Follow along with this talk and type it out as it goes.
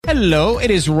Hello, it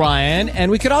is Ryan,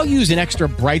 and we could all use an extra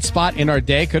bright spot in our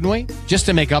day, couldn't we? Just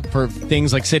to make up for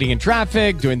things like sitting in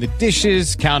traffic, doing the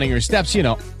dishes, counting your steps, you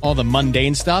know, all the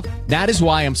mundane stuff. That is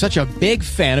why I'm such a big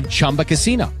fan of Chumba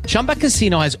Casino. Chumba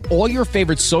Casino has all your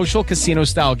favorite social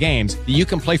casino-style games that you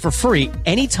can play for free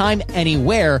anytime,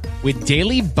 anywhere with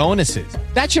daily bonuses.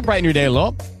 That should brighten your day a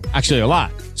little. Actually, a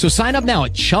lot. So sign up now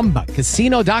at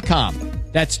ChumbaCasino.com.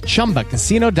 That's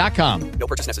ChumbaCasino.com. No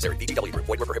purchase necessary. VGW Group.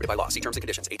 Void where prohibited by law. See terms and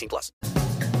conditions. 18+.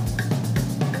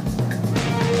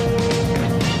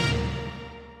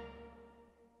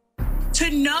 To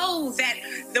know that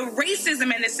the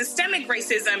racism and the systemic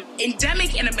racism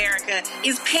endemic in America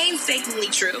is painstakingly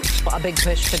true. A big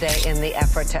push today in the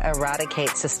effort to eradicate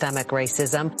systemic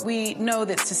racism. We know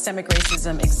that systemic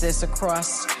racism exists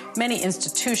across many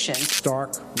institutions.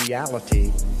 Stark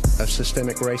reality of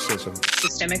systemic racism.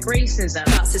 Systemic racism.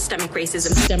 About systemic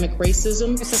racism. Systemic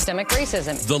racism. Systemic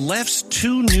racism. The left's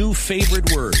two new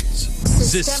favorite words.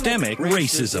 Systemic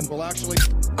racism. Well, actually,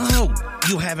 oh,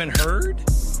 you haven't heard?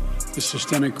 The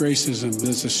systemic racism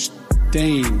is a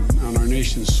stain on our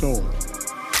nation's soul.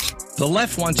 The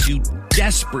left wants you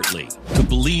desperately to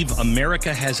believe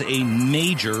America has a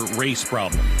major race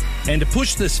problem. And to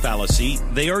push this fallacy,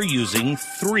 they are using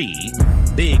three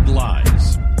big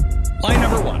lies. Lie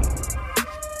number one.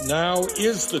 Now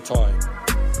is the time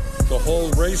to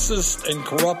hold racist and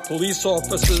corrupt police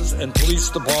officers and police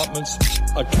departments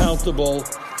accountable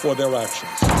for their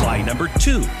actions. Lie number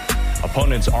two.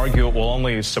 Opponents argue it will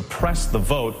only suppress the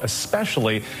vote,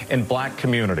 especially in black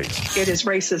communities. It is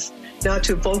racist not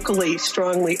to vocally,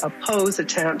 strongly oppose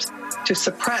attempts to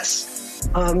suppress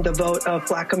the vote of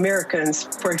black Americans.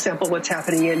 For example, what's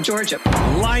happening in Georgia.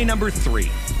 Lie number three.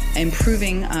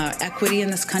 Improving equity in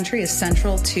this country is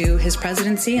central to his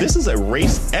presidency. This is a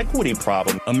race equity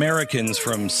problem. Americans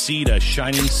from sea to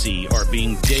shining sea are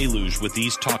being deluged with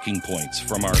these talking points,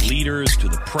 from our leaders to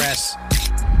the press.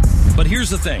 But here's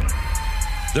the thing.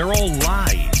 They're all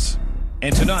lies.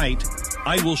 And tonight,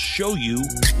 I will show you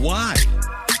why.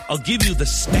 I'll give you the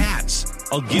stats.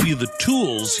 I'll give you the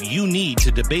tools you need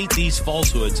to debate these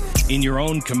falsehoods in your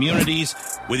own communities,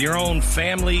 with your own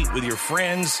family, with your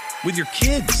friends, with your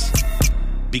kids.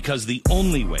 Because the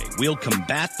only way we'll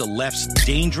combat the left's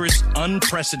dangerous,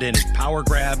 unprecedented power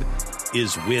grab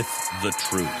is with the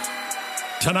truth.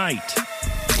 Tonight,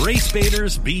 race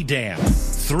baiters be damned.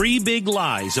 Three big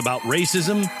lies about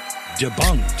racism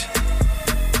debunked.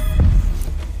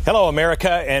 Hello, America,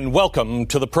 and welcome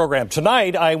to the program.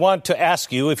 Tonight, I want to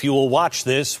ask you if you will watch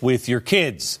this with your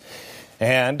kids.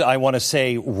 And I want to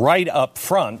say right up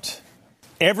front,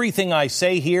 everything I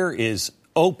say here is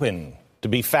open to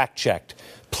be fact-checked.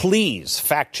 Please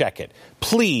fact-check it.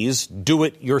 Please do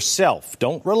it yourself.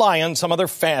 Don't rely on some other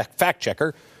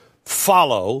fact-checker.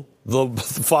 Follow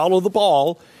the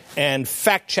ball and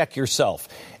fact-check yourself.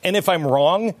 And if I'm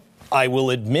wrong, I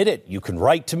will admit it. You can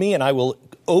write to me and I will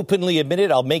openly admit it.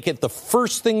 I'll make it the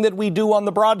first thing that we do on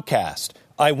the broadcast.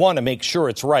 I want to make sure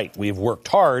it's right. We've worked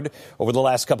hard over the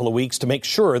last couple of weeks to make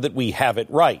sure that we have it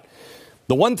right.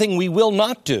 The one thing we will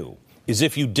not do is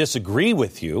if we disagree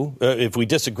with you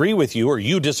or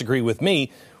you disagree with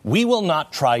me, we will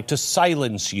not try to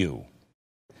silence you.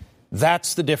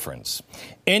 That's the difference.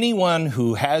 Anyone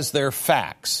who has their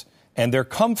facts and they're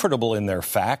comfortable in their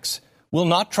facts will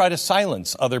not try to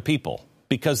silence other people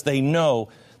because they know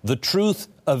the truth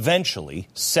eventually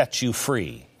sets you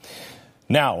free.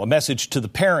 Now, a message to the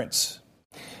parents.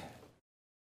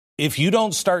 If you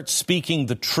don't start speaking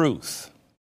the truth,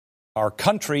 our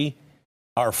country,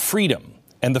 our freedom,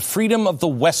 and the freedom of the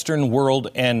Western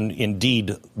world, and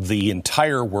indeed the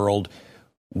entire world,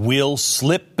 will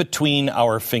slip between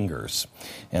our fingers.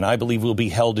 And I believe we'll be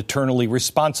held eternally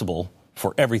responsible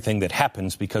for everything that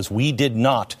happens because we did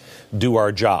not do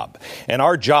our job. And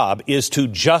our job is to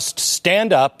just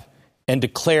stand up and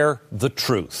declare the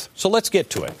truth. So let's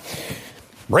get to it.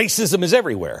 Racism is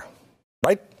everywhere,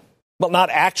 right? Well,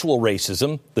 not actual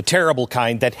racism, the terrible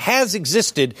kind that has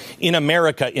existed in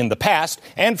America in the past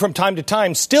and from time to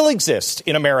time still exists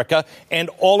in America and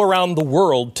all around the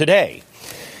world today.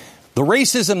 The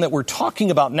racism that we're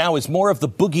talking about now is more of the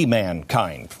boogeyman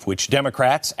kind, which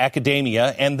Democrats,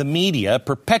 academia, and the media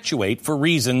perpetuate for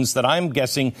reasons that I'm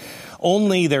guessing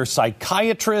only their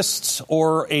psychiatrists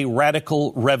or a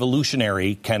radical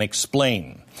revolutionary can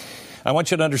explain. I want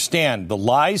you to understand the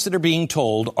lies that are being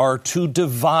told are to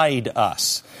divide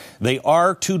us. They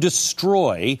are to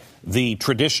destroy the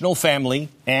traditional family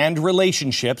and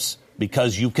relationships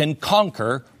because you can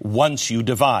conquer once you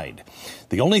divide.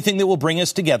 The only thing that will bring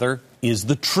us together is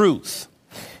the truth.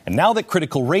 And And now that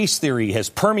critical race theory has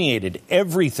permeated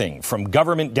everything from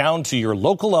government down to your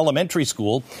local elementary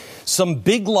school, some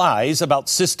big lies about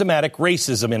systematic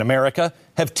racism in America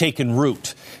have taken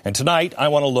root. And tonight, I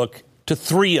want to look to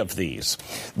three of these.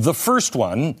 The first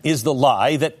one is the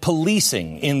lie that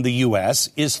policing in the U.S.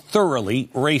 is thoroughly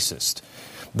racist.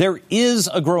 There is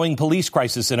a growing police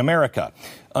crisis in America.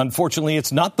 Unfortunately,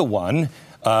 it's not the one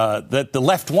that the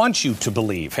left wants you to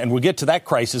believe. And we'll get to that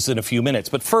crisis in a few minutes.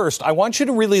 But first, I want you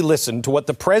to really listen to what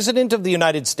the President of the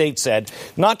United States said,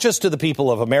 not just to the people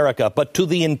of America, but to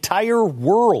the entire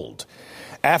world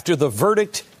after the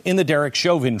verdict in the Derek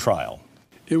Chauvin trial.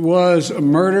 It was a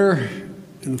murder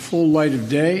in the full light of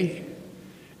day,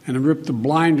 and it ripped the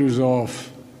blinders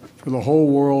off for the whole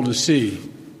world to see.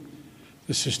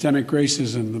 The systemic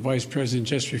racism the Vice President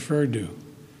just referred to.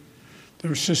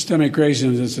 The systemic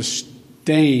racism is a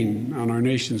stain on our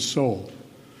nation's soul.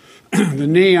 The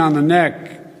knee on the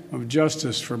neck of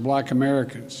justice for Black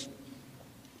Americans.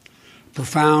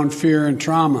 Profound fear and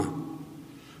trauma.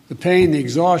 The pain, the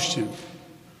exhaustion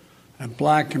that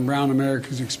Black and brown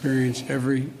Americans experience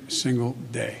every single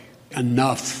day.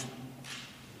 Enough.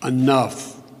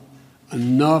 Enough.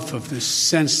 Enough of this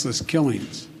senseless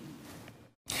killings.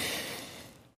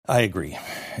 I agree.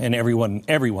 And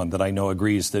everyone that I know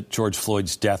agrees that George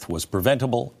Floyd's death was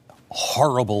preventable,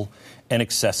 horrible, and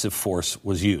excessive force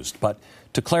was used. But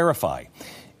to clarify,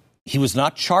 he was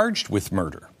not charged with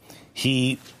murder.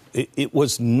 It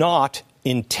was not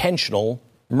intentional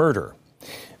murder.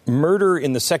 Murder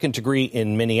in the second degree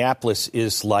in Minneapolis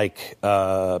is like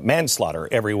manslaughter,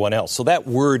 everyone else. So that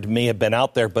word may have been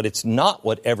out there, but it's not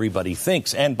what everybody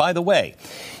thinks. And by the way,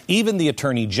 even the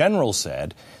Attorney General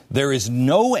said there is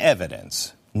no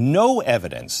evidence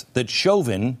that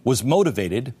Chauvin was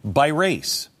motivated by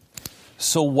race.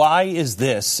 So why is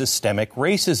this systemic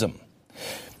racism?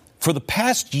 For the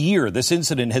past year, this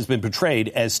incident has been portrayed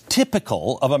as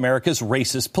typical of America's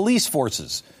racist police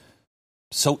forces.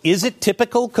 So is it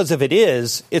typical? Because if it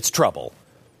is, it's trouble.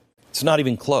 It's not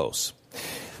even close.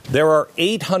 There are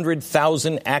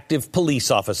 800,000 active police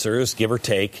officers, give or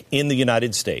take, in the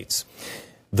United States.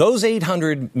 Those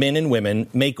 800 men and women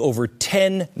make over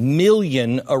 10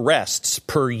 million arrests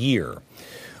per year.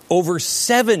 Over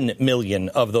 7 million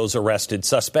of those arrested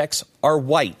suspects are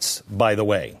whites, by the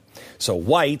way. So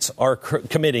whites are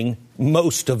committing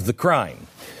most of the crime.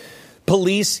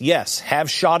 Police, yes, have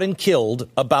shot and killed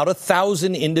about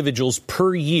 1,000 individuals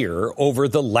per year over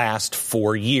the last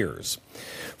 4 years.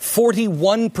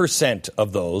 41%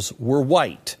 of those were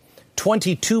white.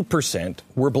 22%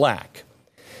 were Black.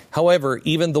 However,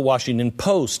 even the Washington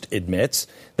Post admits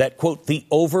that, quote, the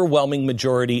overwhelming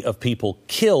majority of people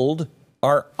killed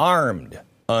are armed,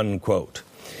 unquote.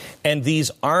 And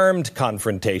these armed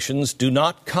confrontations do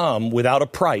not come without a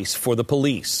price for the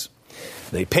police.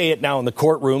 They pay it now in the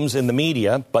courtrooms and the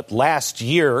media, but last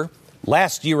year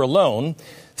alone,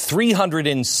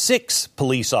 306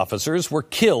 police officers were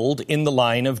killed in the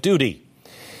line of duty.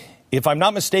 If I'm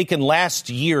not mistaken, last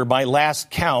year, my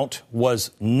last count was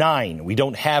 9. We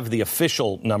don't have the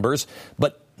official numbers,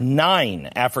 but 9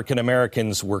 African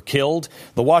Americans were killed.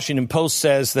 The Washington Post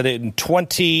says that in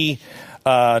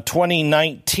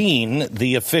 2019,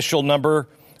 the official number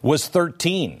was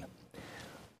 13.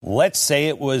 Let's say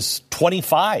it was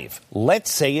 25.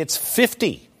 Let's say it's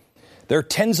 50. There are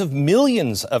tens of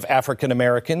millions of African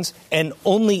Americans and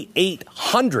only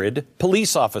 800,000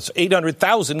 police officers.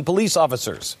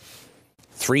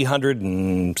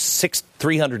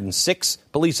 306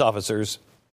 police officers,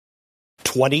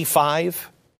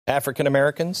 25 African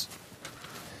Americans.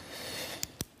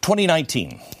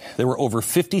 2019, there were over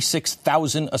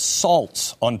 56,000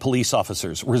 assaults on police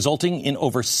officers, resulting in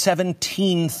over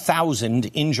 17,000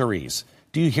 injuries.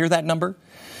 Do you hear that number?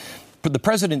 But the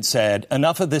president said,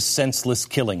 enough of this senseless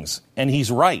killings. And he's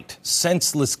right.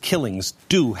 Senseless killings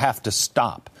do have to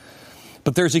stop.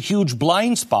 But there's a huge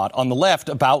blind spot on the left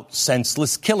about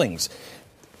senseless killings.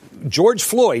 George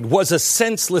Floyd was a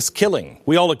senseless killing.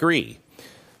 We all agree.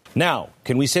 Now,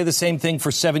 can we say the same thing for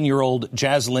 7-year-old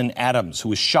Jaslyn Adams, who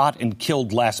was shot and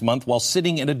killed last month while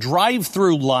sitting in a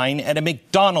drive-through line at a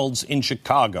McDonald's in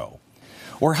Chicago?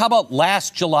 Or how about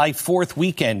last July 4th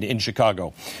weekend in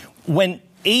Chicago, when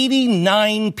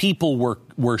 89 people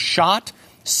were shot,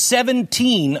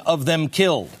 17 of them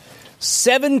killed.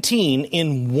 17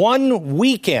 in one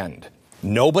weekend.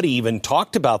 Nobody even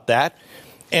talked about that.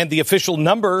 And the official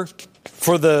number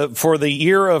for the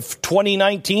year of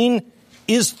 2019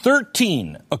 is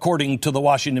 13, according to the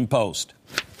Washington Post.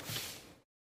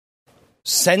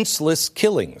 Senseless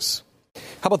killings.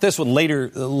 How about this one? Later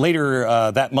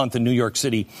that month in New York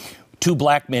City, 2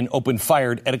 black men opened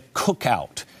fire at a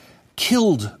cookout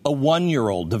killed a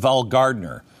 1-year-old, Deval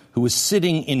Gardner, who was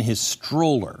sitting in his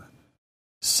stroller.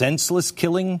 Senseless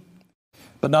killing,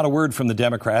 but not a word from the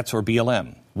Democrats or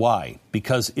BLM. Why?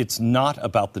 Because it's not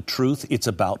about the truth, it's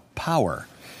about power.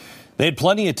 They had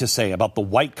plenty to say about the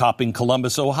white cop in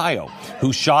Columbus, Ohio,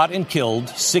 who shot and killed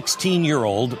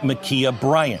 16-year-old Ma'Khia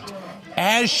Bryant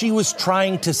as she was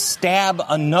trying to stab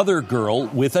another girl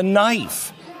with a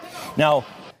knife. Now,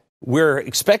 we're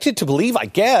expected to believe, I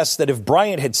guess, that if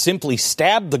Bryant had simply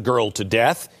stabbed the girl to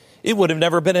death, it would have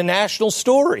never been a national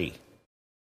story.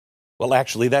 Well,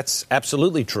 actually, that's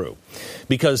absolutely true,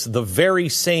 because the very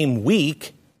same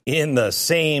week in the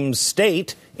same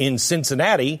state in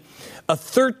Cincinnati, a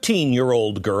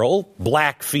 13-year-old girl,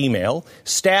 black female,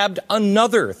 stabbed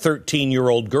another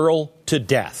 13-year-old girl to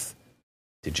death.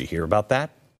 Did you hear about that?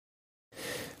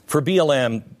 For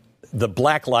BLM, the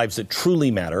black lives that truly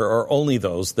matter are only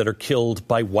those that are killed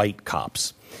by white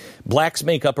cops. Blacks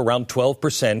make up around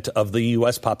 12% of the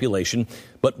U.S. population,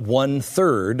 but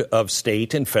 1/3 of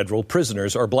state and federal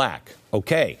prisoners are black.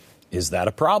 Okay, is that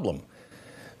a problem?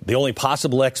 The only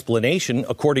possible explanation,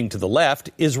 according to the left,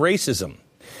 is racism.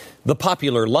 The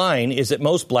popular line is that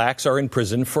most blacks are in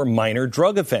prison for minor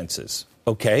drug offenses.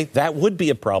 Okay, that would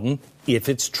be a problem if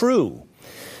it's true.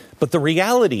 But the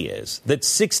reality is that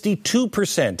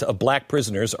 62% of black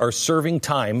prisoners are serving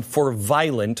time for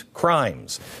violent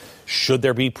crimes. Should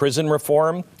there be prison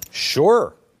reform?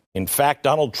 Sure. In fact,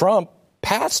 Donald Trump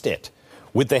passed it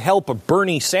with the help of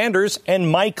Bernie Sanders and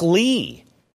Mike Lee.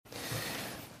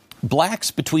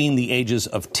 Blacks between the ages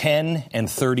of 10 and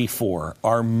 34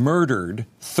 are murdered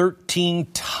 13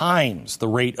 times the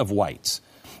rate of whites.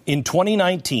 In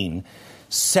 2019,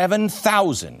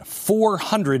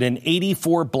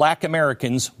 7,484 black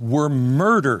Americans were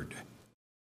murdered.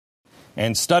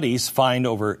 And studies find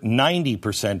over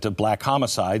 90% of black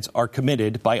homicides are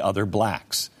committed by other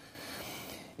blacks.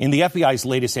 In the FBI's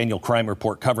latest annual crime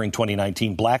report covering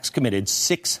 2019, blacks committed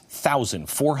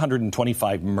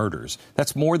 6,425 murders.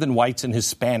 That's more than whites and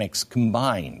Hispanics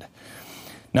combined.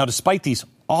 Now, despite these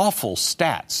awful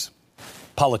stats,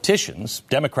 politicians,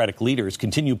 Democratic leaders,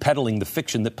 continue peddling the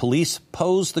fiction that police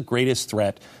pose the greatest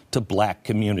threat to black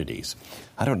communities.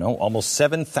 I don't know, almost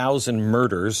 7,000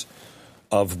 murders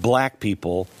of black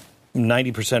people,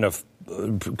 90% of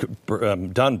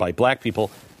done by black people,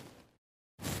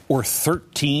 or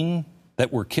 13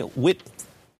 that were killed.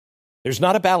 There's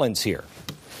not a balance here.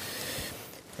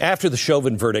 After the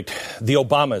Chauvin verdict, the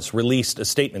Obamas released a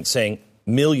statement saying,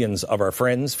 millions of our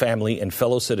friends, family, and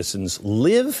fellow citizens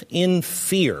live in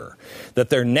fear that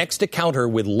their next encounter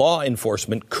with law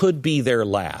enforcement could be their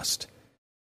last.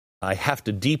 I have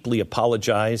to deeply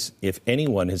apologize if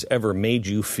anyone has ever made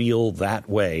you feel that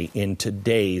way in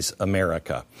today's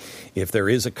America. If there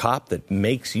is a cop that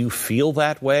makes you feel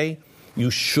that way, you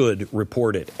should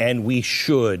report it, and we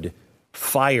should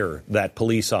fire that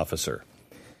police officer.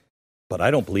 But I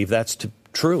don't believe that's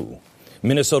true.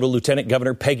 Minnesota Lieutenant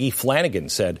Governor Peggy Flanagan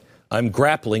said, I'm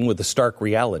grappling with the stark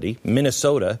reality.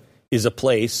 Minnesota is a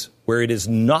place where it is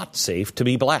not safe to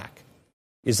be black.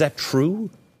 Is that true?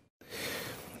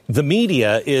 The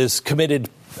media is committed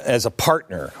as a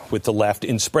partner with the left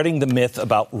in spreading the myth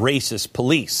about racist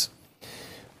police.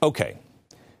 Okay,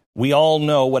 we all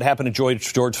know what happened to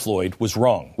George Floyd was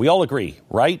wrong. We all agree,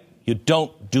 right? You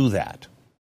don't do that.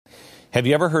 Have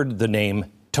you ever heard the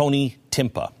name Tony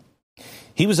Timpa?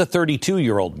 He was a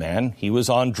 32-year-old man. He was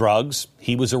on drugs.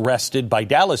 He was arrested by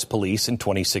Dallas police in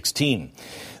 2016.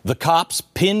 The cops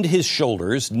pinned his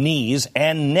shoulders, knees,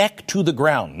 and neck to the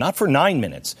ground, not for 9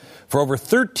 minutes, for over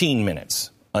 13 minutes,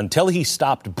 until he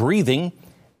stopped breathing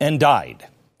and died.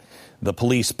 The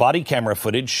police body camera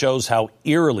footage shows how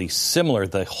eerily similar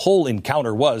the whole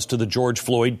encounter was to the George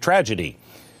Floyd tragedy.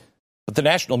 But the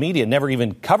national media never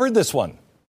even covered this one.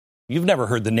 You've never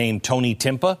heard the name Tony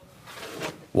Timpa.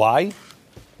 Why?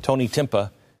 Tony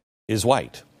Timpa is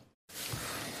white.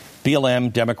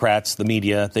 BLM, Democrats, the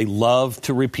media, they love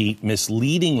to repeat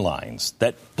misleading lines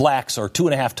that blacks are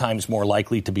 2.5 times more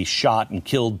likely to be shot and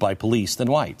killed by police than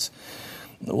whites.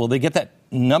 Well, they get that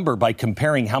number by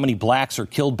comparing how many blacks are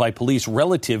killed by police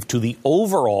relative to the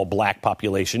overall black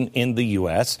population in the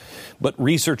U.S. But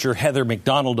researcher Heather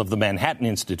McDonald of the Manhattan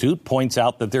Institute points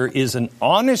out that there is an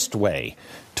honest way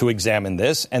to examine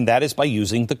this, and that is by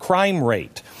using the crime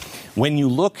rate. When you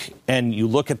look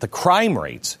at the crime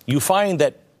rates, you find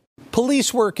that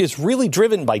police work is really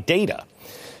driven by data.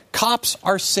 Cops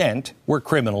are sent where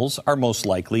criminals are most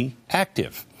likely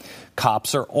active.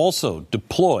 Cops are also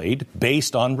deployed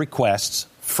based on requests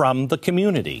from the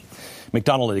community.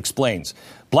 McDonald explains,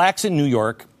 blacks in New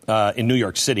York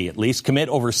City at least, commit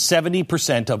over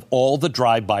 70% of all the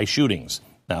drive-by shootings.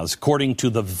 Now, it's according to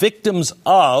the victims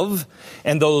of,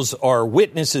 and those are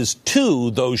witnesses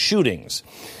to those shootings.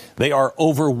 They are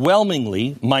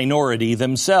overwhelmingly minority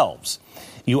themselves.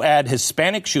 You add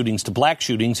Hispanic shootings to black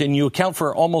shootings, and you account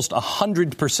for almost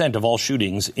 100% of all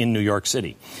shootings in New York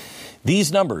City.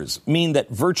 These numbers mean that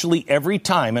virtually every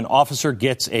time an officer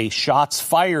gets a shots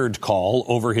fired call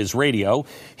over his radio,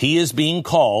 he is being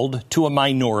called to a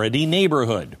minority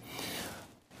neighborhood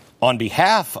on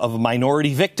behalf of a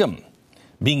minority victim,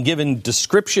 being given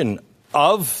description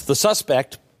of the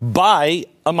suspect by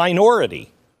a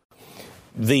minority.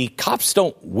 The cops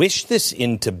don't wish this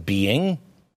into being.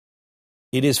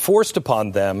 It is forced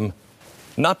upon them,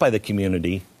 not by the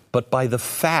community, but by the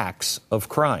facts of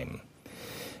crime.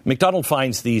 McDonald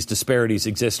finds these disparities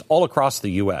exist all across the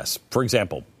U.S. For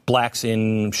example, blacks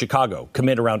in Chicago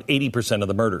commit around 80% of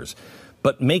the murders,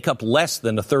 but make up less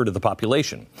than a third of the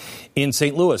population. In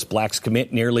St. Louis, blacks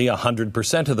commit nearly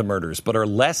 100% of the murders, but are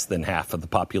less than half of the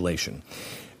population.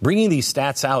 Bringing these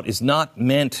stats out is not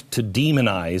meant to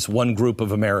demonize one group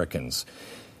of Americans.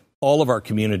 All of our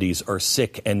communities are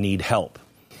sick and need help.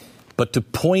 But to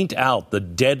point out the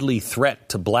deadly threat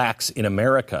to blacks in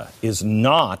America is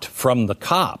not from the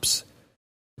cops.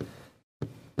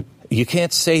 You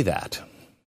can't say that.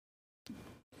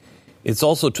 It's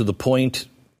also to the point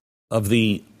of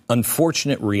the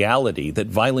unfortunate reality that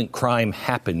violent crime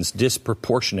happens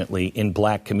disproportionately in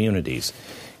black communities.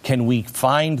 Can we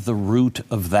find the root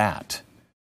of that?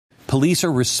 Police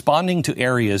are responding to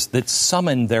areas that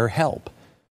summon their help.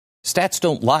 Stats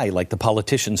don't lie like the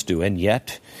politicians do, and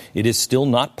yet it is still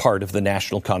not part of the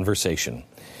national conversation.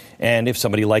 And if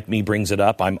somebody like me brings it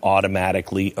up, I'm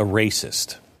automatically a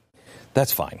racist.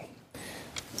 That's fine.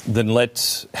 Then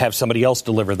let's have somebody else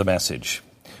deliver the message.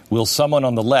 Will someone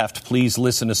on the left please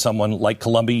listen to someone like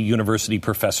Columbia University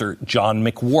professor John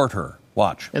McWhorter?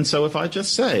 Watch. And so if I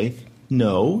just say,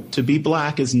 no, to be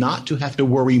black is not to have to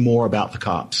worry more about the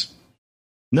cops.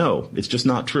 No, it's just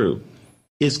not true.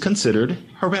 Is considered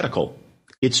heretical.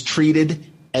 It's treated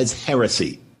as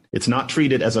heresy. It's not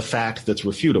treated as a fact that's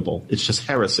refutable. It's just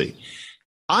heresy.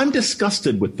 I'm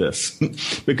disgusted with this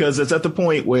because it's at the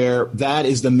point where that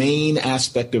is the main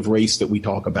aspect of race that we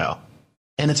talk about.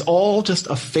 And it's all just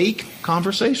a fake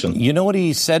conversation. You know what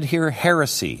he said here?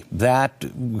 Heresy.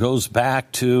 That goes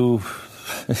back to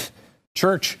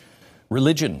church,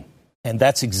 religion. And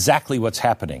that's exactly what's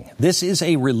happening. This is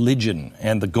a religion,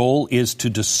 and the goal is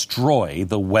to destroy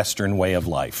the Western way of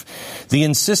life. The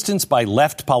insistence by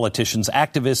left politicians,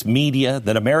 activists, media,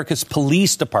 that America's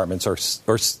police departments are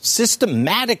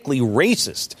systematically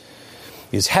racist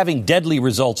is having deadly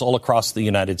results all across the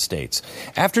United States.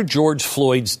 After George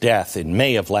Floyd's death in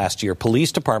May of last year,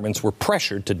 police departments were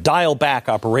pressured to dial back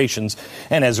operations,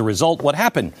 and as a result, what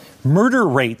happened? Murder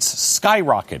rates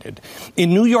skyrocketed.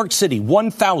 In New York City,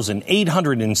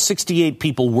 1,868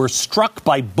 people were struck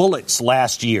by bullets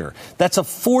last year. That's a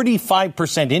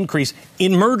 45% increase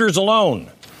in murders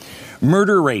alone.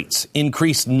 Murder rates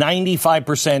increased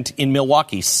 95% in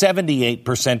Milwaukee,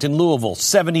 78% in Louisville,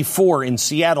 74% in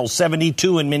Seattle,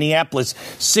 72% in Minneapolis,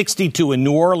 62% in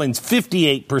New Orleans,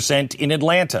 58% in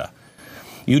Atlanta.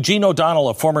 Eugene O'Donnell,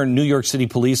 a former New York City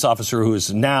police officer who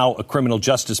is now a criminal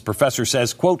justice professor,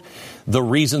 says, quote, the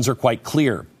reasons are quite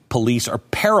clear. Police are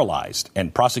paralyzed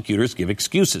and prosecutors give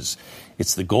excuses.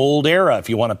 It's the gold era if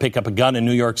you want to pick up a gun in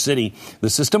New York City.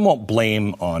 The system won't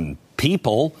blame on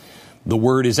people. The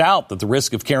word is out that the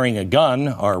risk of carrying a gun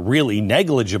are really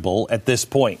negligible at this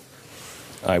point.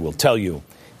 I will tell you,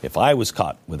 if I was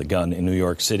caught with a gun in New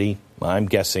York City, I'm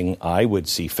guessing I would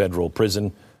see federal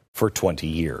prison for 20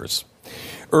 years.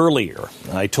 Earlier,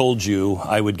 I told you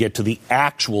I would get to the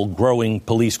actual growing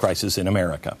police crisis in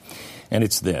America. And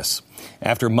it's this.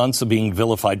 After months of being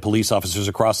vilified, police officers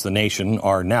across the nation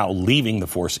are now leaving the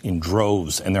force in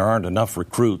droves, and there aren't enough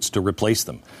recruits to replace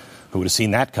them. Who would have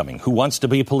seen that coming? Who wants to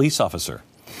be a police officer?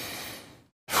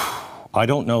 I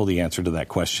don't know the answer to that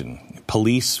question.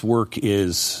 Police work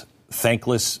is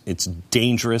thankless. It's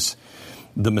dangerous.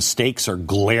 The mistakes are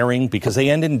glaring because they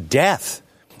end in death.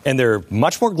 And they're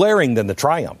much more glaring than the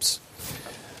triumphs.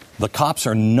 The cops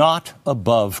are not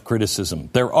above criticism.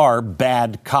 There are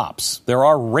bad cops. There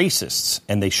are racists,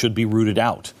 and they should be rooted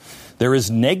out. There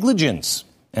is negligence,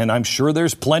 and I'm sure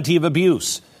there's plenty of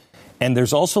abuse. And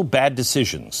there's also bad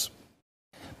decisions.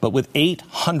 But with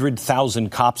 800,000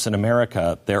 cops in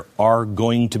America, there are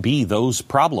going to be those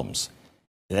problems.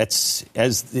 That's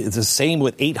as the same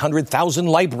with 800,000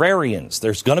 librarians.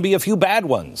 There's going to be a few bad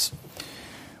ones.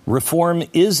 Reform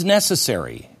is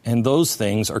necessary, and those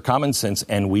things are common sense,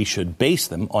 and we should base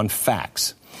them on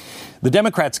facts. The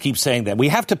Democrats keep saying that we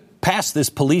have to pass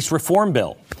this police reform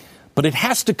bill. But it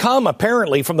has to come,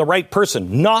 apparently, from the right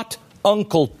person, not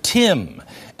Uncle Tim,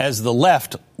 as the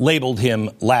left labeled him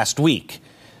last week.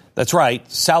 That's right.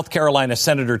 South Carolina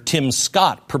Senator Tim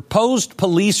Scott proposed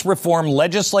police reform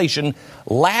legislation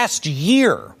last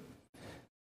year.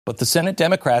 But the Senate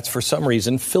Democrats, for some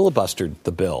reason, filibustered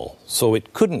the bill, so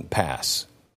it couldn't pass.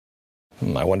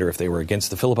 I wonder if they were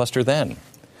against the filibuster then.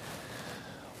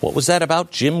 What was that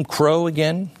about? Jim Crow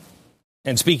again?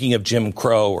 And speaking of Jim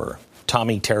Crow or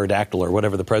Tommy Pterodactyl or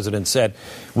whatever the president said,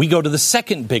 we go to the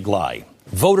second big lie,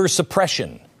 voter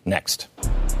suppression, next.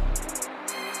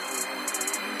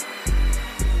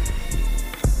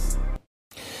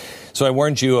 So I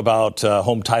warned you about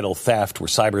home title theft, where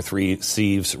cyber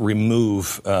thieves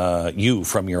remove you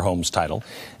from your home's title.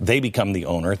 They become the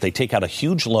owner. They take out a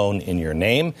huge loan in your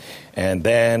name. And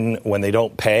then when they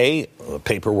don't pay, the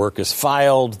paperwork is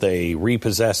filed. They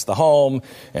repossess the home.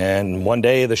 And one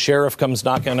day the sheriff comes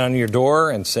knocking on your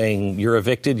door and saying, you're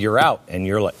evicted, you're out. And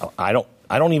you're like, I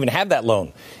don't even have that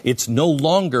loan. It's no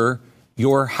longer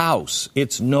your house.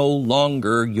 It's no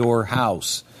longer your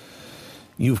house.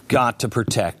 You've got to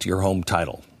protect your home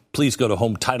title. Please go to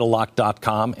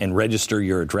HometitleLock.com and register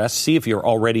your address. See if you're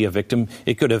already a victim.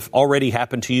 It could have already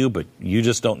happened to you, but you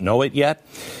just don't know it yet.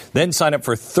 Then sign up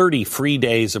for 30 free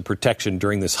days of protection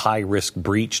during this high-risk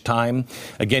breach time.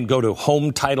 Again, go to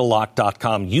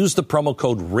HometitleLock.com. Use the promo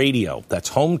code RADIO. That's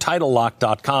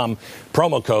HometitleLock.com,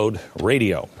 promo code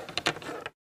RADIO.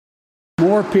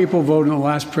 More people voted in the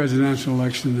last presidential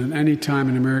election than any time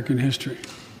in American history.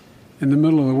 In the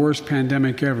middle of the worst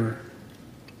pandemic ever.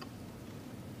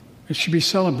 It should be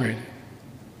celebrated.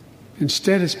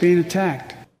 Instead, it's being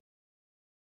attacked.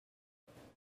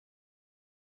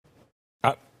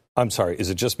 I'm sorry,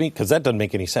 is it just me? Because that doesn't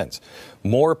make any sense.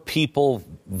 More people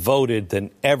voted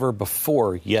than ever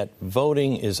before, yet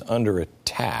voting is under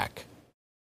attack.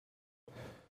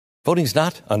 Voting's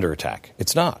not under attack.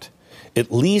 It's not.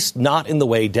 At least not in the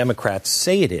way Democrats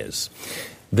say it is.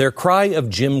 Their cry of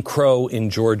Jim Crow in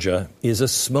Georgia is a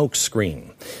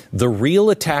smokescreen. The real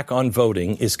attack on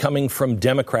voting is coming from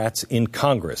Democrats in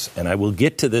Congress, and I will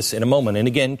get to this in a moment. And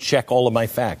again, check all of my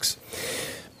facts.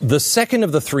 The second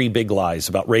of the three big lies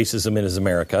about racism in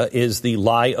America is the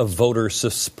lie of voter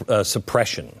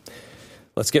suppression.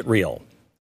 Let's get real.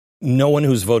 No one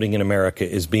who's voting in America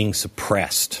is being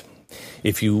suppressed.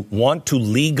 If you want to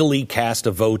legally cast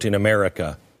a vote in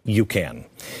America, you can.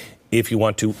 If you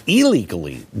want to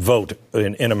illegally vote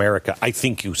in America, I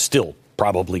think you still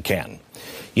probably can.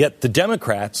 Yet the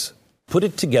Democrats put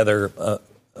it together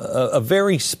a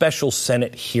very special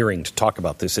Senate hearing to talk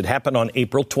about this. It happened on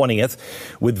April 20th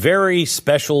with very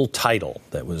special title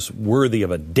that was worthy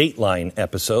of a Dateline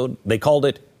episode. They called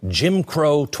it Jim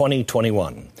Crow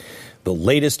 2021, the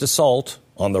latest assault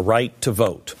on the right to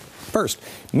vote. First,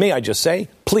 may I just say,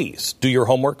 please do your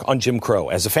homework on Jim Crow.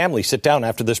 As a family, sit down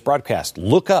after this broadcast,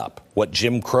 look up what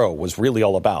Jim Crow was really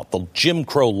all about, the Jim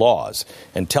Crow laws,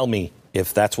 and tell me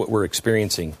if that's what we're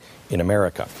experiencing in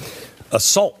America.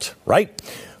 Assault, right?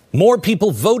 More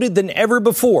people voted than ever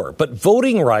before, but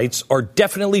voting rights are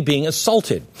definitely being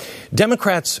assaulted.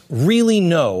 Democrats really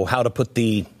know how to put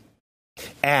the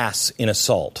ass in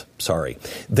assault. Sorry.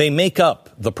 They make up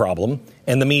the problem,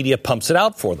 and the media pumps it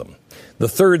out for them. The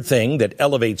third thing that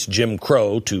elevates Jim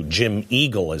Crow to Jim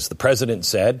Eagle, as the president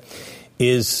said,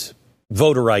 is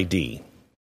voter ID.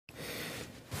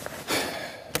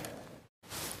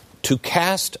 To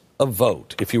cast a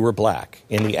vote, if you were black,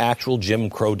 in the actual Jim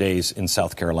Crow days in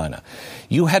South Carolina,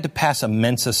 you had to pass a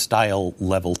Mensa-style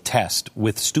level test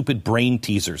with stupid brain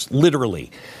teasers.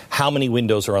 Literally, how many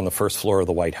windows are on the first floor of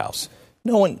the White House?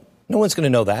 No one's going to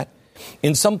know that.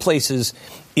 In some places,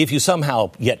 if you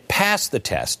somehow yet passed the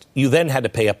test, you then had to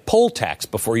pay a poll tax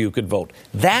before you could vote.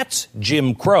 That's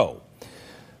Jim Crow.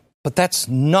 But that's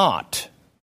not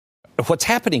what's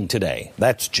happening today.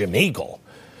 That's Jim Eagle.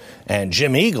 And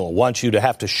Jim Eagle wants you to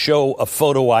have to show a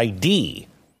photo ID.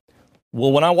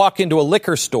 Well, when I walk into a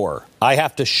liquor store, I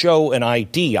have to show an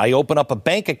ID. I open up a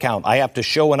bank account, I have to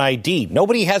show an ID.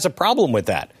 Nobody has a problem with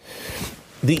that.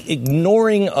 The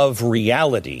ignoring of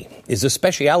reality is a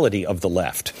speciality of the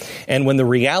left. And when the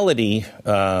reality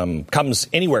comes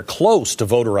anywhere close to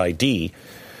voter ID,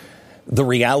 the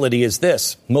reality is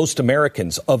this. Most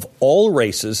Americans of all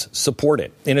races support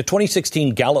it. In a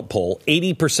 2016 Gallup poll,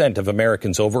 80% of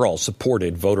Americans overall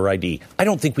supported voter ID. I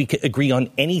don't think we could agree on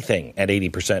anything at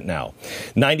 80% now.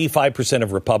 95%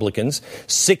 of Republicans,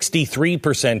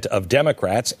 63% of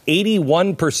Democrats,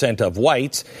 81% of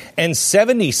whites, and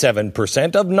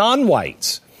 77% of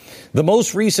non-whites. The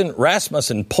most recent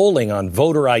Rasmussen polling on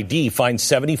voter ID finds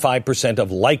 75%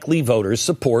 of likely voters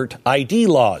support ID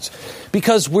laws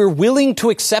because we're willing to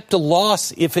accept a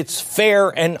loss if it's fair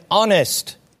and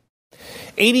honest.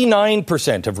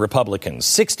 89% of Republicans,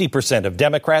 60% of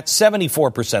Democrats,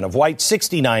 74% of whites,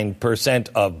 69%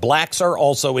 of blacks are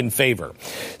also in favor.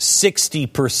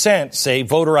 60% say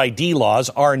voter ID laws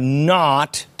are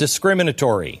not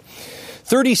discriminatory.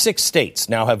 36 states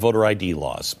now have voter ID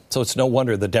laws, so it's no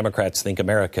wonder the Democrats think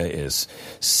America is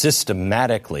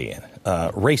systematically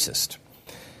racist.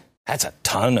 That's a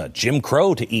ton of Jim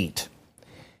Crow to eat.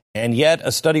 And yet,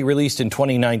 a study released in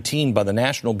 2019 by the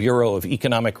National Bureau of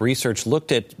Economic Research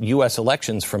looked at U.S.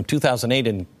 elections from 2008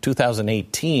 and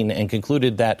 2018 and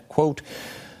concluded that, quote,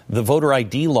 the voter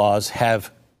ID laws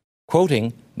have,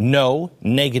 quoting, no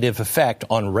negative effect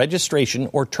on registration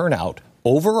or turnout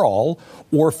overall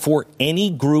or for any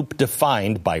group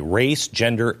defined by race,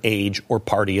 gender, age, or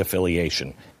party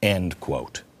affiliation, end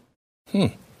quote.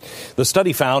 The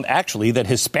study found actually that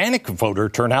Hispanic voter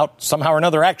turnout somehow or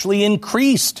another actually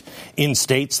increased in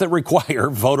states that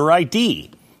require voter ID.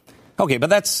 Okay,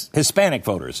 but that's Hispanic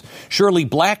voters. Surely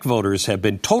black voters have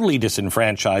been totally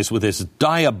disenfranchised with this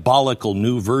diabolical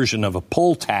new version of a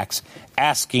poll tax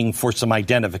asking for some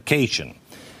identification.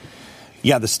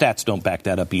 Yeah, the stats don't back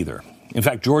that up either. In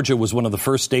fact, Georgia was one of the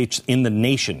first states in the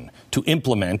nation to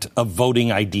implement a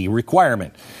voting ID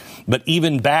requirement. But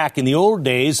even back in the old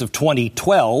days of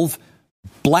 2012,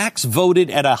 blacks voted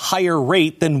at a higher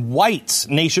rate than whites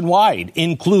nationwide,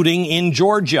 including in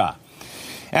Georgia.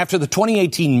 After the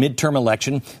 2018 midterm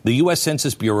election, the U.S.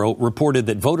 Census Bureau reported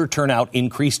that voter turnout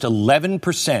increased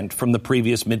 11% from the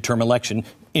previous midterm election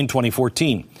in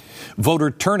 2014. Voter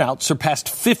turnout surpassed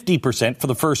 50% for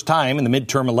the first time in the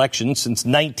midterm election since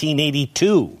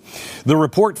 1982. The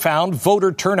report found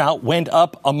voter turnout went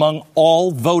up among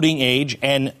all voting age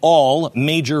and all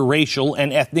major racial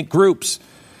and ethnic groups.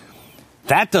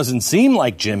 That doesn't seem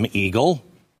like Jim Eagle.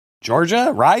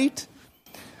 Georgia, right?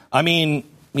 I mean,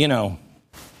 you know,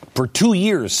 for 2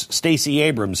 years, Stacey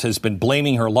Abrams has been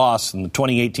blaming her loss in the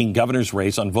 2018 governor's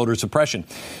race on voter suppression.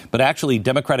 But actually,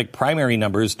 Democratic primary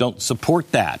numbers don't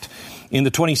support that. In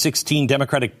the 2016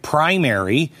 Democratic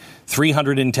primary,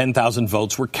 310,000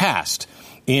 votes were cast.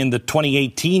 In the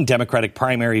 2018 Democratic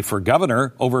primary for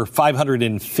governor, over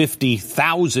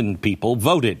 550,000 people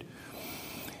voted.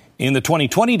 In the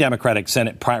 2020 Democratic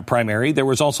Senate primary, there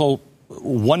was also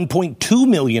 1.2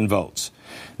 million votes.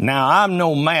 Now, I'm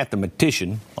no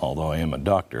mathematician, although I am a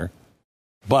doctor,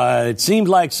 but it seemed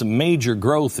like some major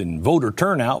growth in voter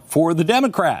turnout for the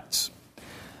Democrats.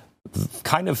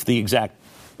 Kind of the exact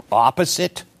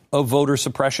opposite of voter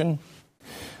suppression.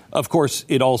 Of course,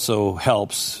 it also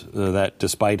helps that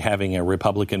despite having a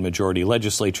Republican majority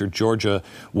legislature, Georgia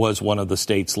was one of the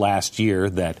states last year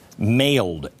that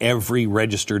mailed every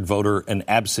registered voter an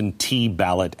absentee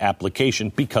ballot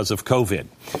application because of COVID.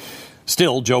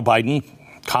 Still, Joe Biden,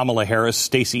 Kamala Harris,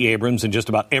 Stacey Abrams, and just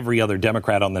about every other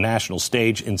Democrat on the national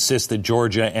stage insist that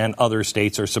Georgia and other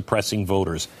states are suppressing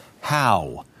voters.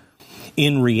 How?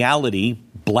 In reality,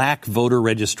 black voter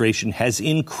registration has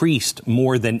increased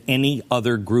more than any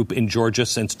other group in Georgia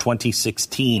since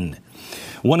 2016.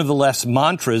 One of the left's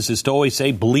mantras is to always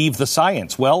say, believe the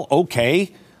science. Well, okay,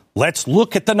 let's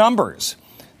look at the numbers.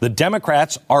 The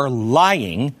Democrats are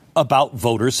lying about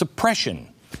voter suppression.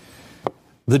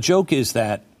 The joke is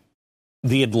that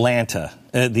The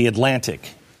Atlantic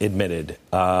admitted,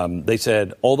 they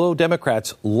said, although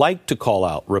Democrats like to call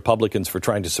out Republicans for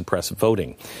trying to suppress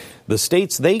voting, the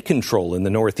states they control in the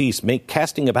Northeast make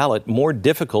casting a ballot more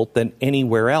difficult than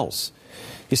anywhere else.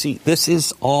 You see, this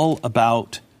is all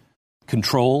about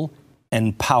control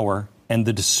and power and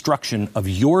the destruction of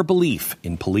your belief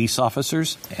in police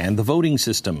officers and the voting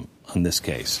system in this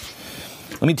case.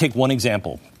 Let me take one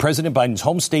example. President Biden's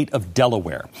home state of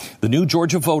Delaware. The new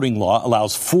Georgia voting law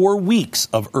allows 4 weeks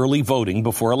of early voting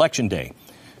before Election Day.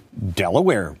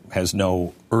 Delaware has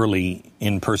no early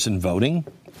in-person voting.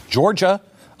 Georgia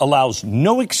allows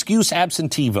no excuse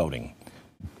absentee voting.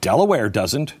 Delaware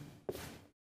doesn't.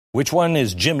 Which one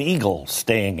is Jim Eagle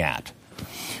staying at?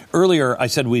 Earlier, I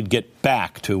said we'd get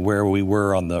back to where we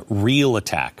were on the real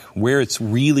attack, where it's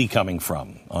really coming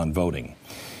from on voting.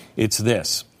 It's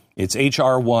this. It's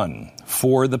H.R. 1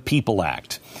 for the People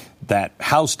Act that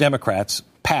House Democrats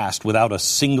passed without a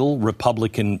single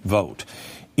Republican vote.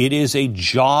 It is a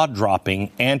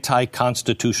jaw-dropping,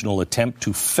 anti-constitutional attempt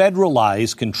to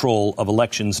federalize control of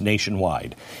elections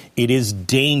nationwide. It is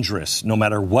dangerous, no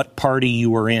matter what party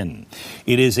you are in.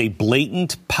 It is a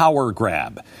blatant power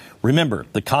grab Remember,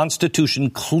 the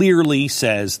Constitution clearly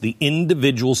says the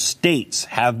individual states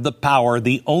have the power,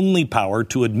 the only power,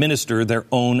 to administer their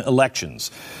own elections.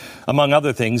 Among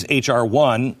other things, H.R.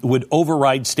 1 would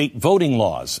override state voting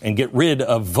laws and get rid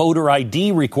of voter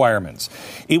ID requirements.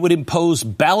 It would impose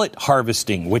ballot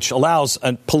harvesting, which allows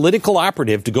a political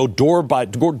operative to go door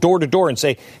to door and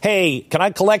say, hey, can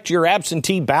I collect your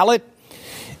absentee ballot?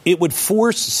 It would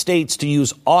force states to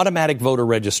use automatic voter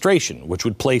registration, which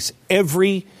would place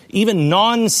even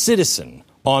non-citizen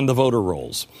on the voter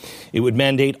rolls. It would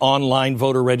mandate online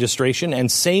voter registration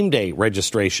and same-day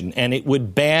registration, and it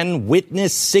would ban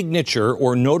witness signature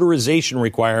or notarization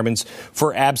requirements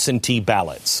for absentee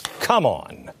ballots. Come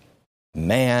on,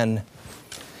 man.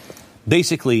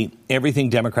 Basically, everything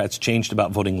Democrats changed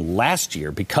about voting last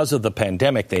year because of the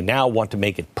pandemic, they now want to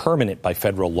make it permanent by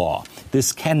federal law.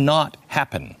 This cannot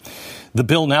happen. The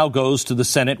bill now goes to the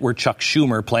Senate, where Chuck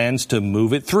Schumer plans to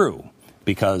move it through.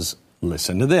 Because,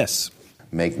 listen to this.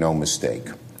 Make no mistake,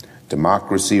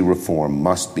 democracy reform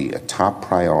must be a top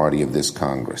priority of this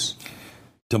Congress.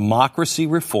 Democracy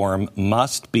reform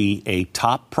must be a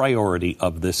top priority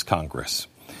of this Congress.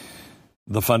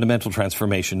 The fundamental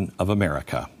transformation of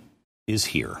America is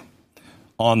here.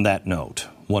 On that note,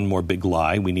 one more big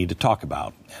lie we need to talk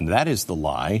about, and that is the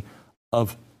lie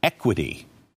of equity.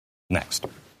 Next.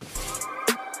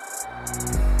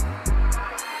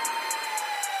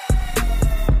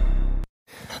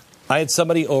 I had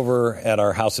somebody over at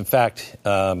our house. In fact,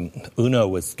 Uno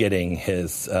was getting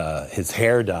his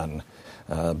hair done.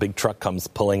 A big truck comes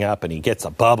pulling up, and he gets a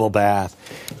bubble bath.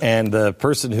 And the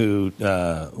person who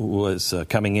was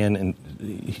coming in, and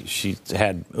she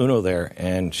had Uno there,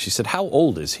 and she said, "How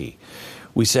old is he?"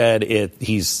 We said,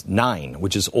 he's 9,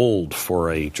 which is old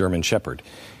for a German Shepherd.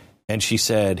 And she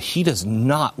said, "He does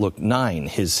not look 9.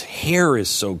 His hair is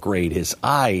so great. His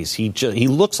eyes, he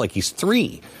looks like he's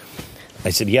 3. I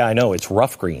said, "Yeah, I know. It's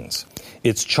Rough Greens.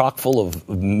 It's chock full of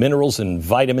minerals and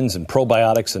vitamins and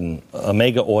probiotics and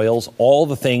omega oils, all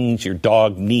the things your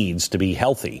dog needs to be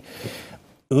healthy."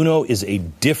 Uno is a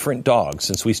different dog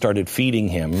since we started feeding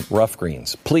him Rough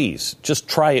Greens. Please, just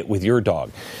try it with your dog.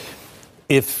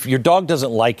 If your dog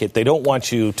doesn't like it, they don't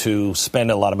want you to spend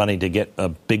a lot of money to get a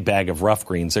big bag of Rough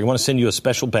Greens. They want to send you a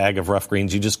special bag of Rough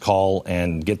Greens. You just call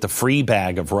and get the free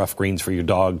bag of Rough Greens for your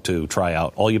dog to try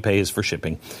out. All you pay is for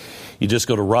shipping. You just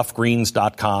go to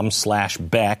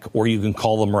roughgreens.com/Beck, or you can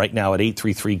call them right now at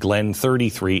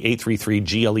 833-GLEN-33,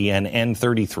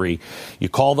 833-GLEN-33. You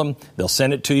call them, they'll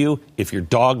send it to you. If your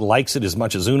dog likes it as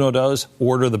much as Uno does,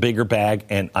 order the bigger bag,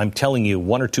 and I'm telling you,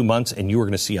 1 or 2 months, and you are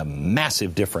going to see a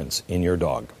massive difference in your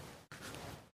dog.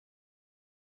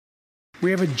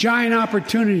 We have a giant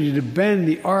opportunity to bend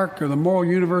the arc of the moral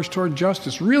universe toward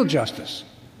justice, real justice.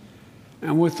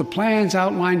 And with the plans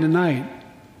outlined tonight,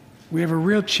 we have a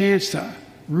real chance to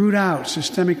root out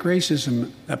systemic racism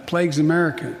that plagues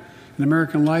America and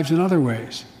American lives in other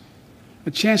ways.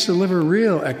 A chance to deliver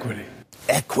real equity.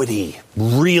 Equity.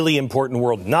 Really important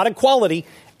word. Not equality,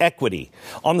 equity.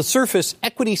 On the surface,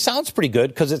 equity sounds pretty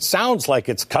good because it sounds like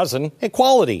its cousin,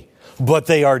 equality. But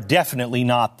they are definitely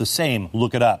not the same.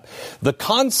 Look it up. The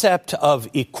concept of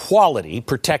equality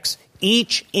protects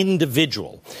each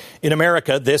individual. In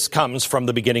America, this comes from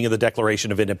the beginning of the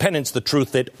Declaration of Independence, the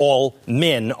truth that all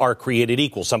men are created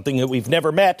equal, something that we've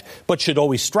never met but should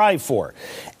always strive for.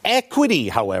 Equity,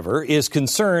 however, is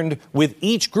concerned with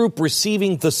each group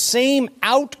receiving the same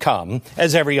outcome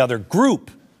as every other group.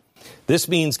 This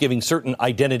means giving certain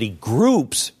identity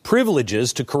groups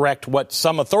privileges to correct what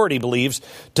some authority believes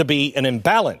to be an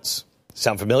imbalance.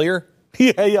 Sound familiar?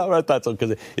 Yeah, I thought so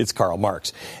because it's Karl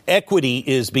Marx. Equity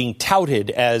is being touted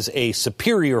as a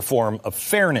superior form of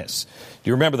fairness. Do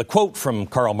you remember the quote from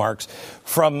Karl Marx?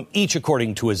 From each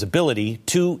according to his ability,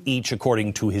 to each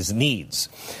according to his needs.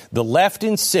 The left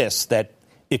insists that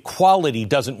equality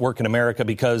doesn't work in America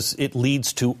because it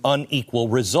leads to unequal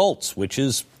results, which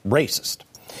is racist.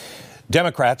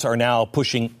 Democrats are now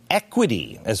pushing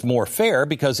equity as more fair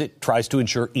because it tries to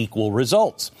ensure equal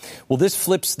results. Well, this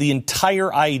flips the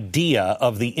entire idea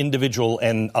of the individual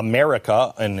and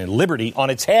America and liberty on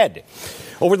its head.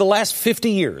 Over the last 50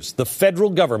 years, the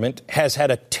federal government has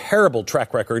had a terrible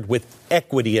track record with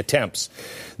equity attempts.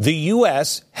 The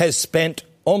U.S. has spent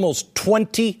almost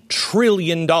 $20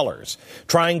 trillion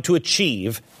trying to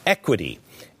achieve equity.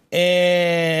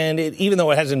 And even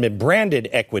though it hasn't been branded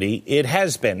equity, it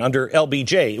has been. Under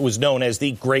LBJ, it was known as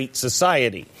the Great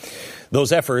Society.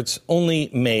 Those efforts only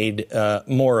made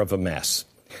more of a mess.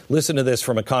 Listen to this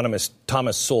from economist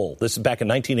Thomas Sowell. This is back in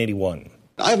 1981.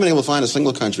 I haven't been able to find a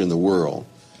single country in the world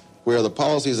where the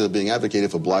policies that are being advocated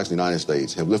for blacks in the United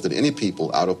States have lifted any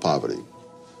people out of poverty.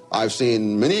 I've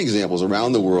seen many examples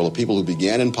around the world of people who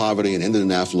began in poverty and ended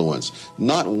in affluence.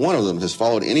 Not one of them has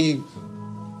followed any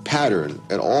pattern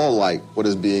at all like what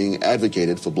is being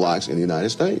advocated for blacks in the United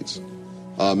States.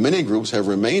 Many groups have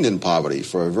remained in poverty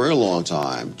for a very long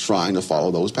time, trying to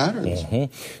follow those patterns.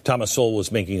 Thomas Sowell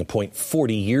was making a point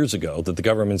 40 years ago that the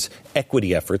government's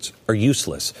equity efforts are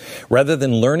useless. Rather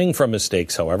than learning from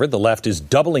mistakes, however, the left is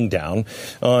doubling down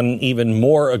on even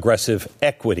more aggressive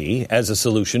equity as a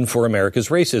solution for America's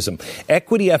racism.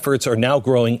 Equity efforts are now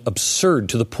growing absurd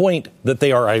to the point that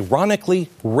they are ironically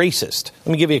racist.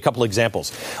 Let me give you a couple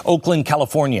examples. Oakland,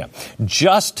 California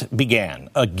just began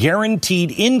a guaranteed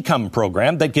income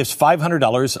program that gives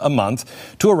 $500 a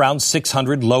month to around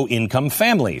 600 low-income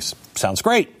families. Sounds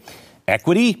great.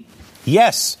 Equity?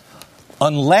 Yes,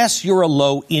 unless you're a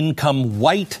low-income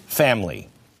white family.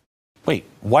 Wait,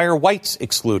 why are whites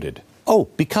excluded? Oh,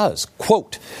 because,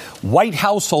 quote, white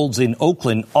households in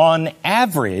Oakland on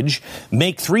average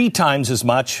make 3 times as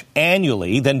much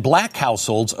annually than black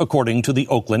households, according to the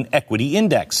Oakland Equity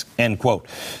Index, end quote.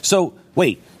 So,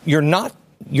 wait, you're not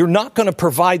going to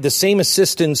provide the same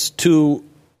assistance to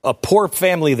a poor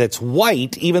family that's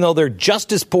white, even though they're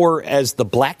just as poor as the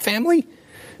black family?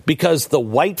 Because the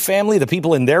white family, the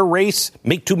people in their race,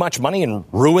 make too much money and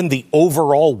ruin the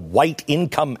overall white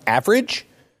income average?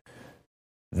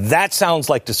 That sounds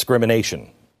like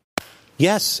discrimination.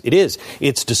 Yes, it is.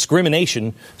 It's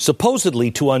discrimination,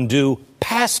 supposedly to undo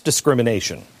past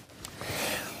discrimination.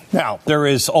 Now, there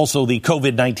is also the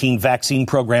COVID-19 vaccine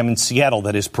program in Seattle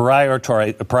that is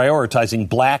prioritizing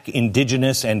black,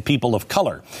 indigenous, and people of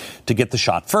color to get the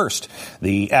shot first.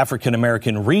 The African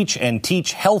American Reach and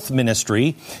Teach Health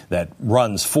Ministry that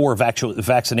runs 4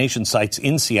 vaccination sites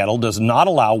in Seattle does not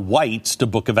allow whites to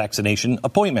book a vaccination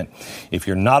appointment. If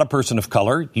you're not a person of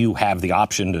color, you have the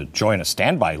option to join a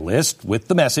standby list with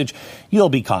the message, you'll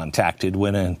be contacted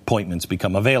when appointments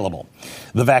become available.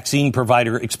 The vaccine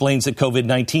provider explains that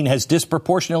COVID-19 has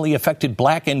disproportionately affected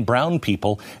black and brown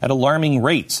people at alarming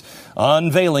rates,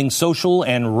 unveiling social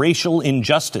and racial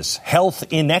injustice, health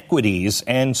inequities,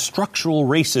 and structural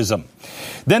racism.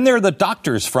 Then there are the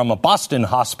doctors from a Boston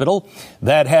hospital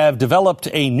that have developed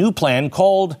a new plan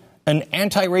called an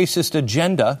anti-racist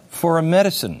agenda for a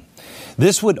medicine.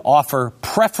 This would offer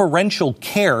preferential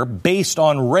care based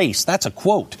on race. That's a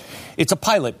quote. It's a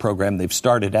pilot program they've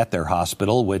started at their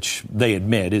hospital, which they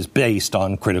admit is based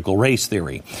on critical race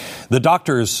theory. The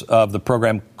doctors of the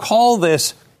program call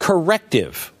this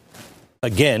corrective.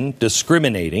 Again,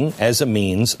 discriminating as a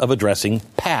means of addressing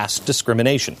past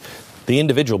discrimination. The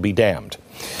individual be damned.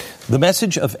 The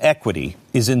message of equity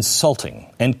is insulting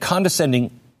and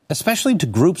condescending, especially to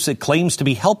groups it claims to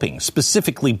be helping,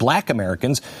 specifically black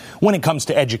Americans, when it comes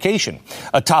to education,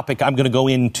 a topic I'm going to go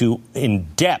into in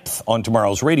depth on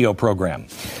tomorrow's radio program.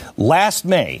 Last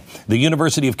May, the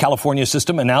University of California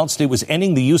system announced it was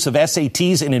ending the use of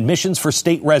SATs in admissions for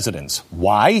state residents.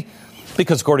 Why?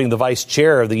 Because according to the vice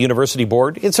chair of the university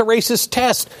board, it's a racist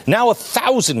test. Now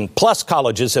 1,000+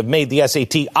 colleges have made the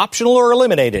SAT optional or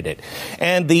eliminated it.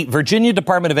 And the Virginia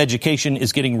Department of Education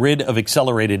is getting rid of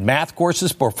accelerated math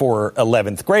courses for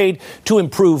 11th grade to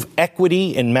improve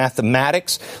equity in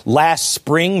mathematics. Last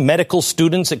spring, medical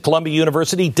students at Columbia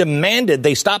University demanded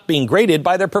they stop being graded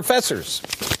by their professors.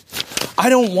 I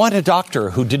don't want a doctor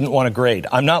who didn't want a grade.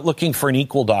 I'm not looking for an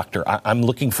equal doctor. I'm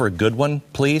looking for a good one,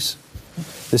 please.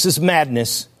 This is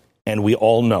madness, and we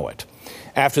all know it.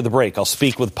 After the break, I'll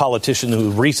speak with a politician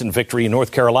whose recent victory in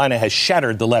North Carolina has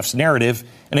shattered the left's narrative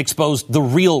and exposed the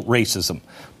real racism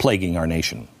plaguing our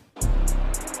nation.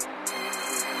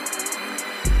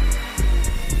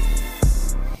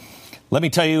 Let me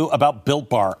tell you about Built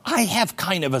Bar. I have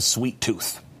kind of a sweet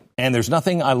tooth, and there's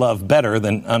nothing I love better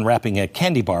than unwrapping a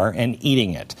candy bar and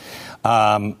eating it.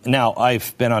 Now,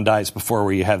 I've been on diets before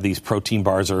where you have these protein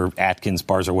bars or Atkins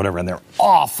bars or whatever, and they're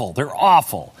awful. They're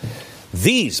awful.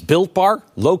 These Built Bar,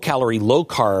 low calorie, low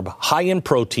carb, high in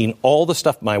protein, all the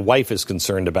stuff my wife is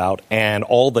concerned about, and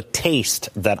all the taste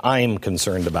that I'm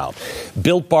concerned about.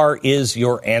 Built Bar is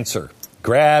your answer.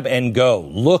 Grab and go.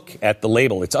 Look at the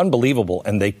label. It's unbelievable,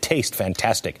 and they taste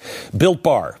fantastic. Built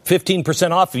Bar,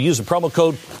 15% off if you use the promo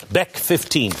code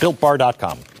BECK15,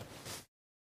 BuiltBar.com.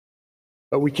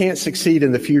 But we can't succeed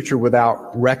in the future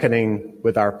without reckoning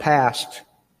with our past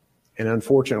and,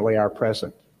 unfortunately, our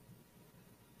present.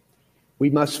 We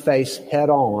must face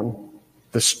head-on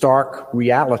the stark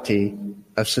reality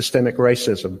of systemic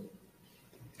racism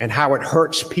and how it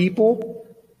hurts people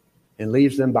and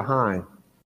leaves them behind.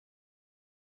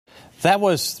 That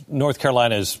was North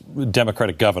Carolina's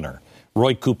Democratic governor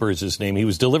Roy Cooper is his name. He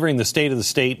was delivering the State of the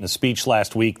State in a speech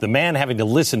last week. The man having to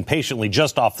listen patiently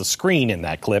just off the screen in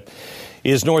that clip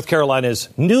is North Carolina's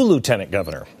new lieutenant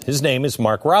governor. His name is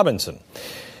Mark Robinson.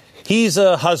 He's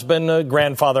a husband, a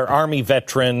grandfather, Army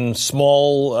veteran,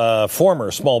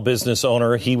 former small business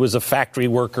owner. He was a factory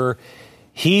worker.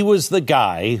 He was the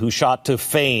guy who shot to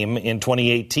fame in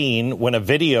 2018 when a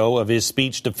video of his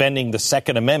speech defending the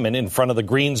Second Amendment in front of the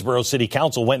Greensboro City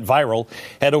Council went viral,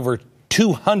 had over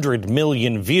 200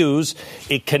 million views.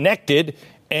 It connected,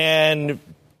 and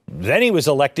then he was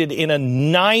elected in a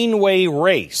 9-way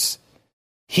race.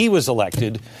 He was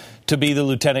elected to be the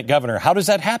lieutenant governor. How does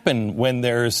that happen when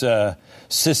there's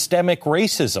systemic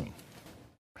racism?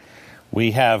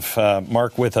 We have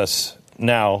Mark with us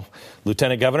now.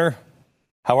 Lieutenant Governor,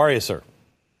 how are you, sir?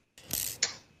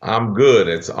 I'm good.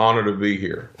 It's an honor to be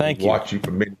here. Thank you. I've watched you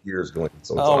for many years, Glenn,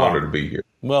 so it's an honor to be here.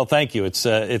 Well, thank you.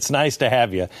 It's nice to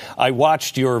have you. I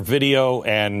watched your video,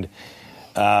 and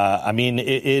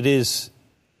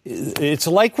it's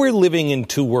like we're living in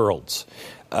two worlds.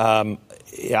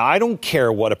 I don't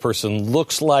care what a person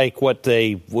looks like, who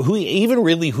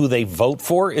they vote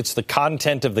for. It's the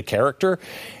content of the character.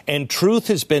 And truth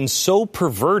has been so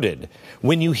perverted.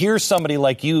 When you hear somebody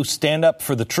like you stand up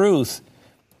for the truth,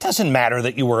 it doesn't matter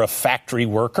that you were a factory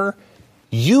worker.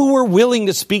 You were willing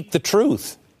to speak the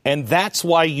truth. And that's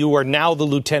why you are now the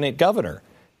lieutenant governor.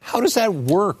 How does that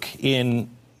work in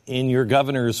your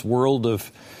governor's world of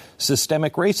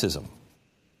systemic racism?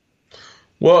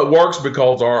 Well, it works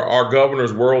because our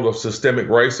governor's world of systemic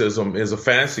racism is a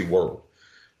fantasy world.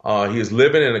 He is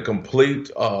living in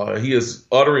he is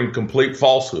uttering complete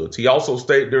falsehoods. He also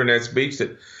stated during that speech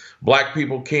that black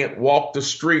people can't walk the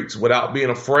streets without being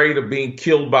afraid of being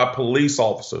killed by police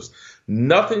officers.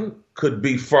 Nothing could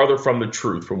be further from the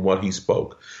truth from what he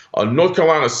spoke. North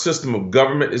Carolina's system of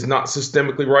government is not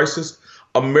systemically racist.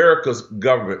 America's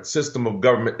system of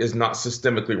government is not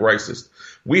systemically racist.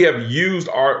 We have used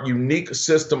our unique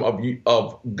system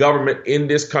of government in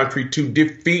this country to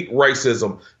defeat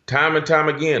racism time and time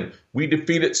again. We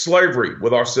defeated slavery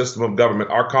with our system of government,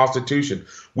 our Constitution.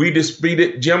 We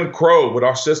defeated Jim Crow with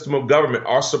our system of government,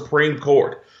 our Supreme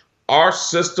Court. Our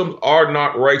systems are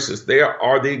not racist. They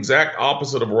are the exact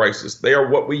opposite of racist. They are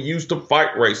what we use to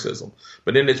fight racism.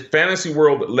 But in this fantasy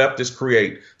world that leftists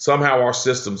create, somehow our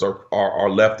systems are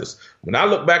leftist. When I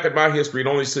look back at my history, the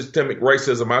only systemic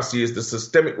racism I see is the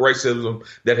systemic racism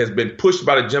that has been pushed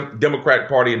by the Democratic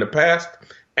Party in the past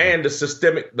and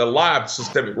the live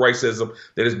systemic racism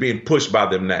that is being pushed by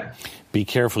them now. Be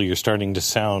careful. You're starting to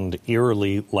sound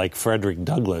eerily like Frederick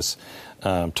Douglass.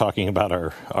 Talking about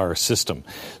our system.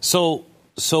 So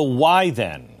why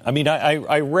then? I mean,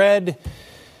 I read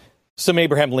some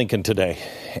Abraham Lincoln today,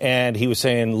 and he was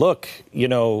saying, look,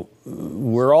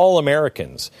 we're all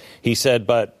Americans. He said,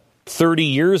 but 30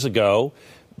 years ago,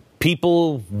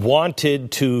 people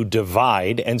wanted to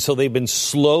divide, and so they've been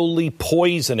slowly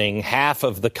poisoning half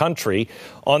of the country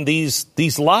on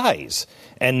these lies.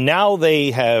 And now they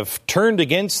have turned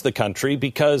against the country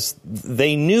because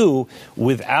they knew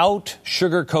without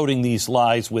sugarcoating these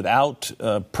lies, without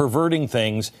perverting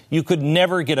things, you could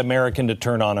never get American to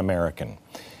turn on American.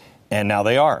 And now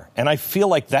they are. And I feel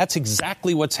like that's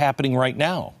exactly what's happening right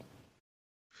now.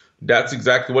 That's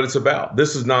exactly what it's about.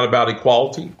 This is not about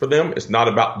equality for them. It's not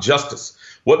about justice.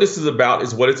 What this is about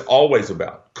is what it's always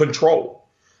about: control.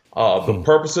 The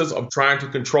purposes of trying to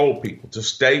control people, to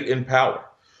stay in power.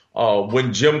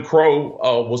 When Jim Crow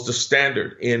was the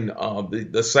standard in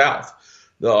the South,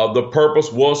 the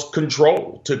purpose was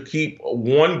control, to keep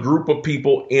one group of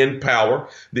people in power,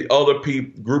 the other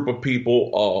group of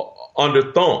people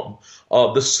under thumb.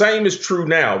 The same is true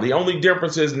now. The only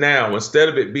difference is now, instead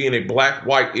of it being a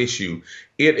black-white issue,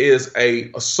 it is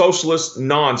a socialist,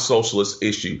 non-socialist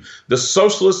issue. The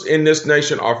socialists in this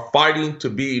nation are fighting to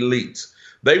be elites.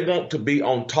 They want to be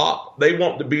on top. They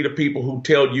want to be the people who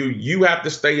tell you have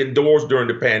to stay indoors during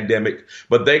the pandemic,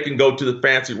 but they can go to the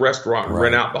fancy restaurant and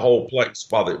rent out the whole place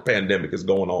while the pandemic is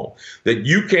going on. That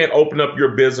you can't open up your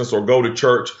business or go to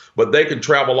church, but they can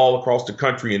travel all across the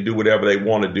country and do whatever they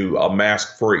want to do,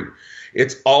 mask free.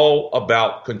 It's all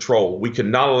about control. We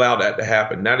cannot allow that to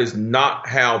happen. That is not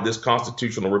how this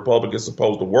constitutional republic is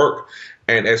supposed to work.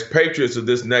 And as patriots of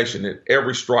this nation, at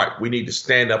every strike, we need to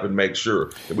stand up and make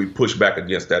sure that we push back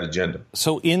against that agenda.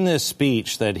 So in this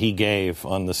speech that he gave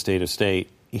on the State of State,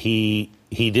 he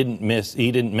didn't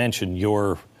mention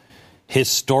your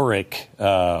historic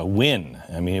win.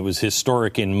 I mean, it was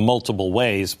historic in multiple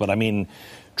ways, but I mean,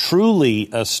 truly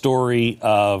a story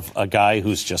of a guy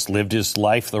who's just lived his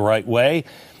life the right way.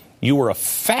 You were a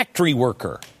factory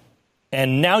worker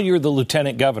And now you're the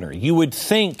lieutenant governor. You would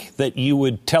think that you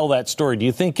would tell that story. Do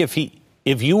you think if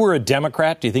you were a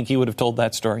Democrat, do you think he would have told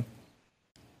that story?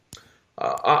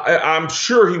 I'm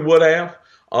sure he would have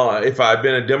if I had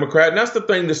been a Democrat. And that's the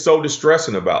thing that's so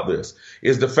distressing about this,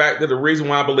 is the fact that the reason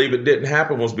why I believe it didn't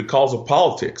happen was because of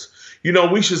politics. You know,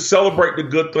 we should celebrate the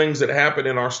good things that happen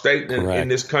in our state and in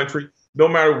this country, no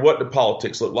matter what the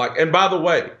politics look like. And by the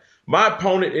way, my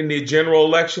opponent in the general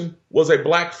election was a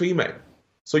black female.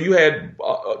 So you had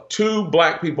 2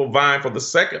 black people vying for the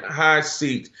second highest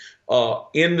seat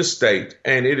in the state,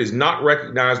 and it is not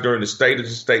recognized during the State of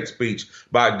the State speech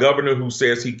by a governor who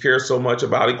says he cares so much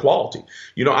about equality.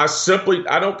 You know, I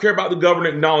don't care about the governor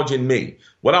acknowledging me.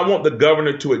 What I want the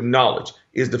governor to acknowledge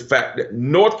is the fact that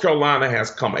North Carolina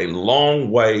has come a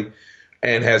long way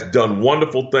and has done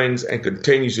wonderful things and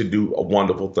continues to do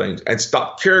wonderful things, and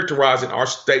stop characterizing our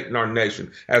state and our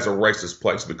nation as a racist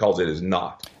place, because it is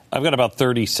not. I've got about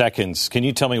 30 seconds. Can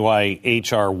you tell me why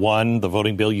H.R. 1, the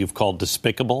voting bill you've called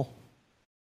despicable?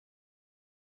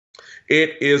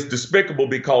 It is despicable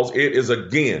because it is,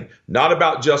 again, not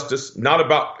about justice, not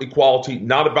about equality,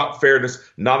 not about fairness,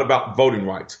 not about voting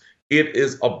rights. It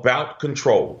is about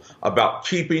control, about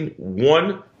keeping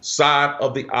one side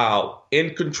of the aisle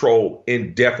in control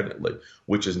indefinitely,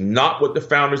 which is not what the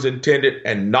founders intended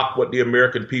and not what the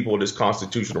American people of this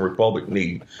constitutional republic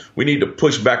need. We need to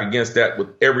push back against that with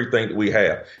everything that we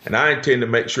have. And I intend to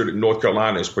make sure that North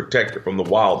Carolina is protected from the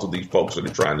wiles of these folks that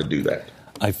are trying to do that.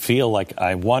 I feel like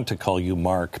I want to call you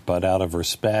Mark, but out of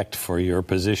respect for your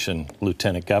position,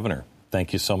 Lieutenant Governor,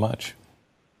 thank you so much.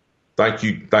 Thank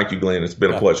you, Glenn. It's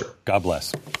been a pleasure. God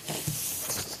bless.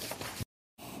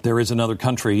 There is another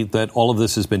country that all of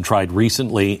this has been tried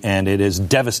recently, and it has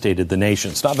devastated the nation.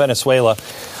 It's not Venezuela.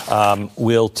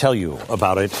 We'll tell you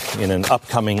about it in an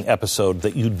upcoming episode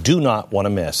that you do not want to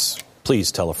miss.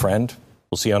 Please tell a friend.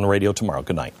 We'll see you on the radio tomorrow.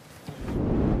 Good night.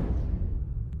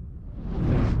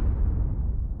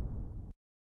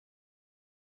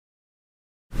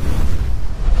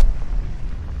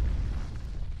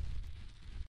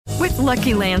 With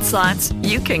Lucky Land Slots,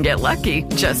 you can get lucky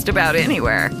just about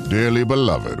anywhere. Dearly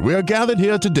beloved, we are gathered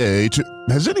here today to...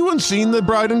 Has anyone seen the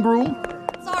bride and groom?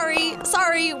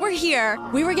 Sorry, we're here.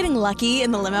 We were getting lucky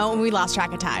in the limo and we lost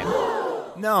track of time.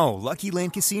 No, Lucky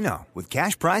Land Casino, with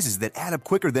cash prizes that add up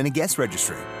quicker than a guest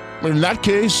registry. In that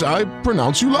case, I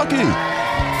pronounce you lucky.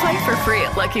 Play for free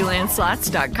at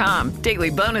LuckyLandSlots.com.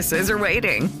 Daily bonuses are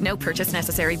waiting. No purchase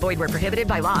necessary. Void where prohibited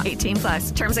by law.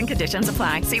 18+. Terms and conditions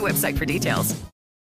apply. See website for details.